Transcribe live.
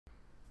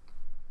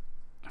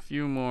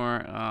few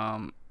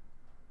more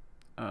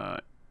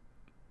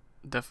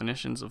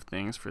definitions of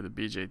things for the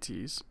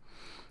BJTs.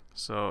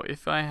 So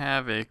if I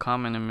have a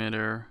common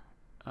emitter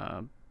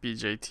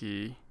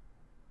BJT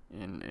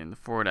in the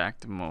forward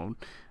active mode,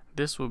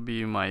 this will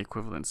be my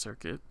equivalent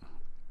circuit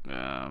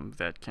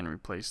that can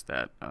replace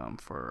that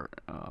for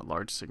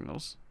large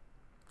signals.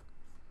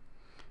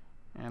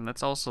 And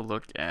let's also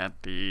look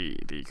at the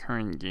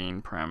current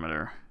gain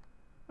parameter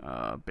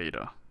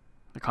beta,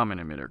 the common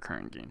emitter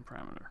current gain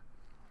parameter.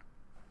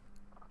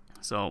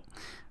 So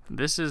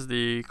this is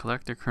the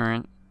collector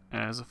current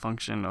as a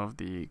function of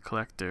the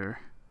collector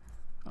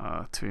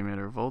to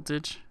emitter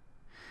voltage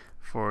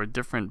for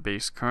different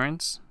base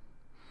currents.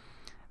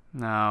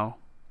 Now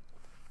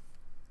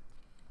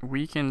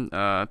we can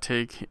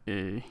take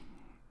a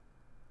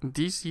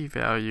DC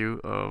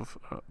value of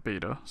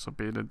beta, so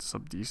beta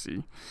sub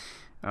DC,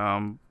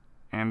 and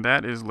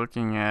that is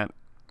looking at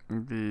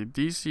the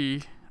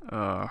DC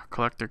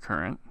collector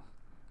current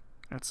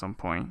at some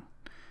point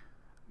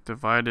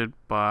divided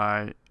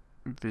by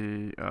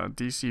the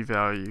DC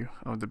value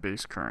of the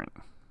base current.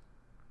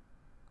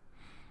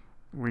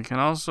 We can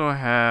also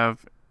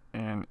have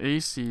an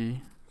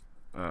AC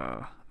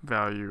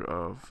value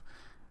of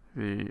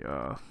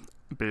the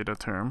beta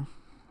term,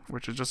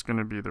 which is just going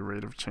to be the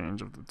rate of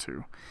change of the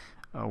two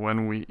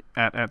when we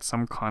at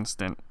some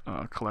constant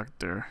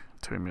collector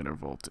to emitter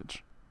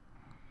voltage.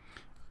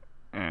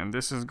 And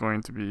this is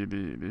going to be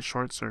the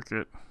short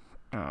circuit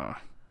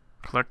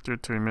collector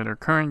to emitter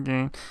current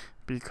gain,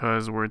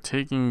 because we're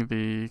taking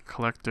the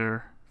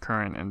collector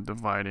current and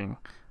dividing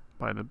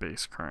by the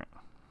base current.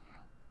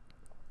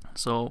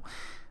 So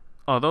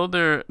although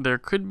there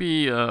could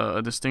be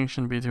a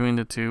distinction between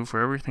the two, for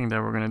everything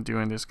that we're going to do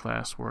in this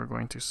class, we're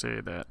going to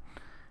say that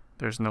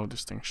there's no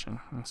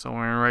distinction. And so when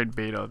we write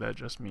beta, that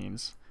just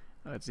means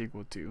it's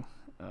equal to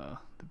the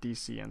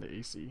DC and the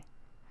AC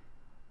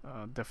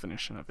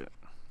definition of it.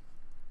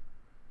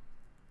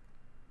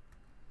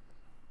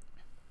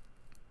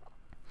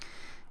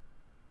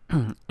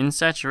 In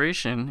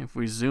saturation, if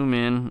we zoom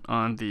in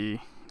on the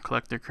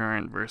collector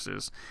current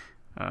versus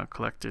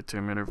collector to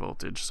emitter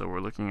voltage, so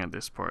we're looking at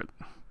this part,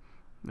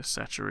 the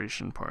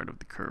saturation part of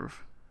the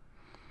curve,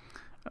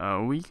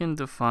 we can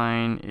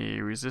define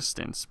a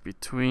resistance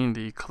between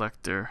the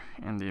collector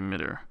and the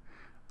emitter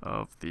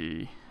of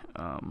the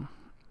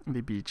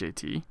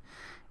BJT.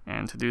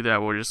 And to do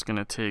that, we're just going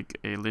to take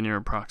a linear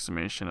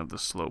approximation of the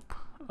slope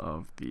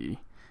of the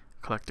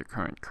collector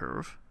current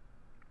curve.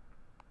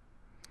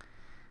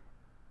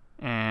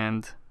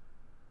 And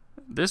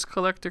this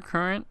collector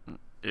current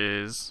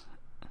is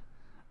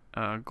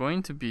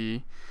going to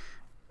be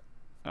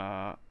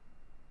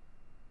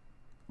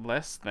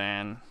less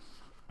than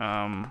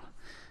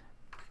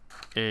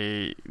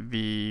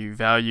the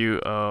value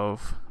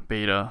of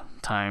beta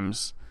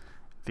times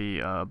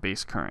the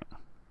base current.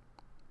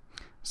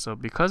 So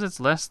because it's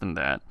less than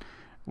that,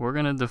 we're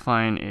going to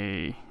define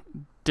a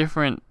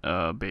different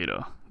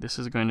beta. This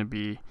is going to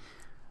be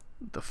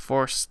the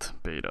forced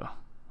beta,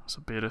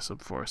 so beta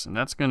sub force, and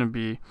that's going to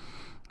be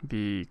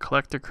the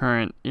collector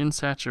current in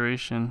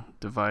saturation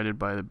divided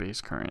by the base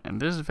current. And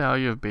this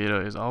value of beta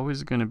is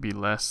always going to be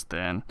less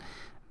than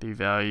the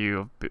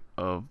value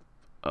of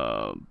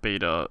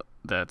beta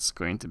that's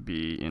going to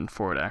be in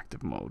forward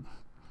active mode.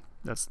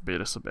 That's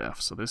beta sub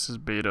f. So this is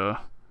beta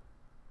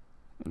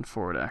in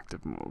forward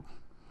active mode.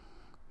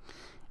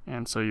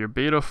 And so your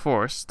beta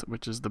forced,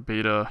 which is the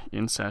beta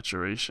in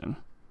saturation,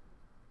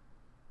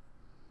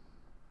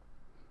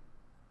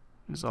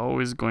 is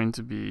always going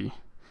to be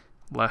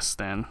less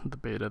than the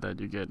beta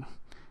that you get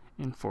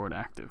in forward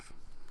active.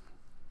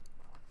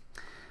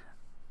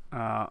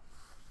 I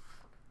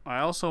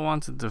also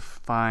want to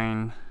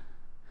define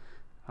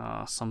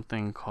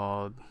something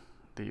called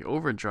the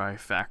overdrive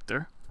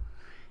factor.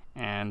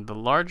 And the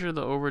larger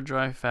the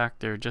overdrive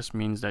factor just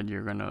means that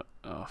you're going to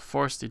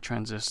force the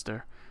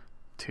transistor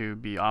to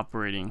be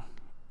operating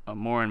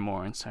more and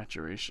more in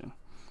saturation.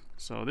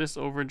 So this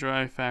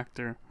overdrive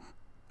factor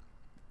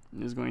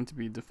is going to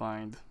be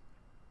defined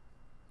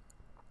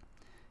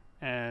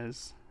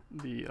as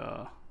the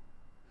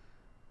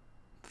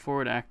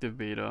forward active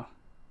beta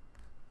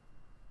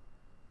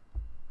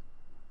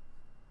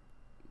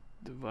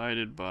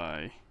divided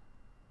by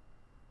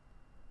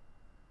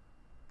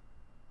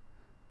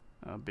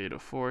beta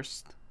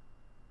forced,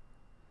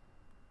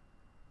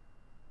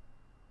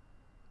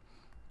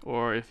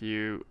 or if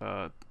you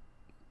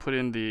put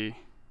in the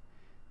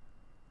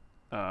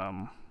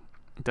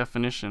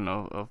definition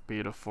of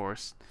beta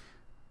forced,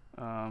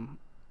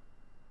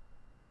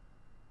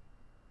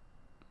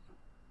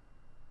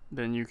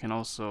 then you can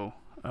also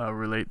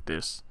relate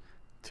this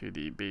to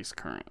the base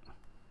current.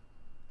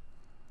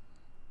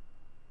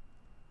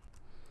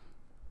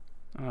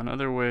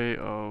 Another way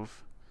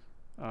of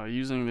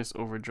using this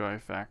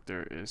overdrive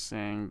factor is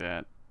saying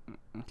that,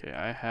 okay,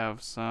 I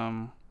have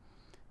some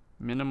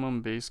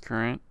minimum base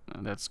current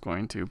that's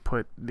going to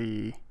put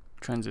the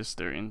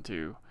transistor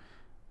into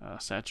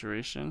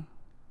saturation,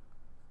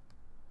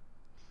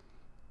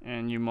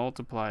 and you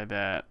multiply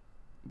that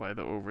by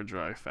the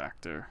overdrive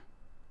factor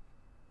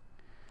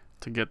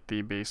to get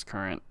the base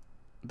current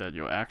that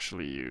you'll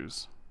actually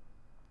use.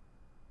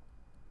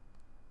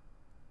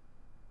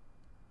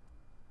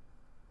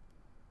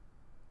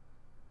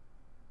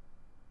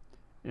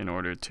 In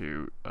order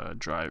to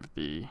drive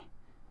the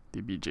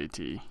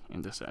BJT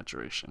into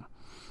saturation.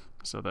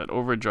 So that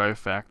overdrive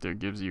factor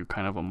gives you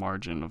kind of a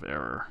margin of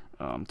error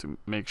to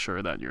make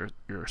sure that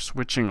you're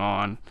switching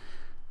on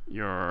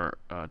your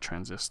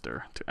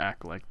transistor to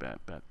act like that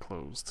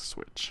closed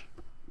switch.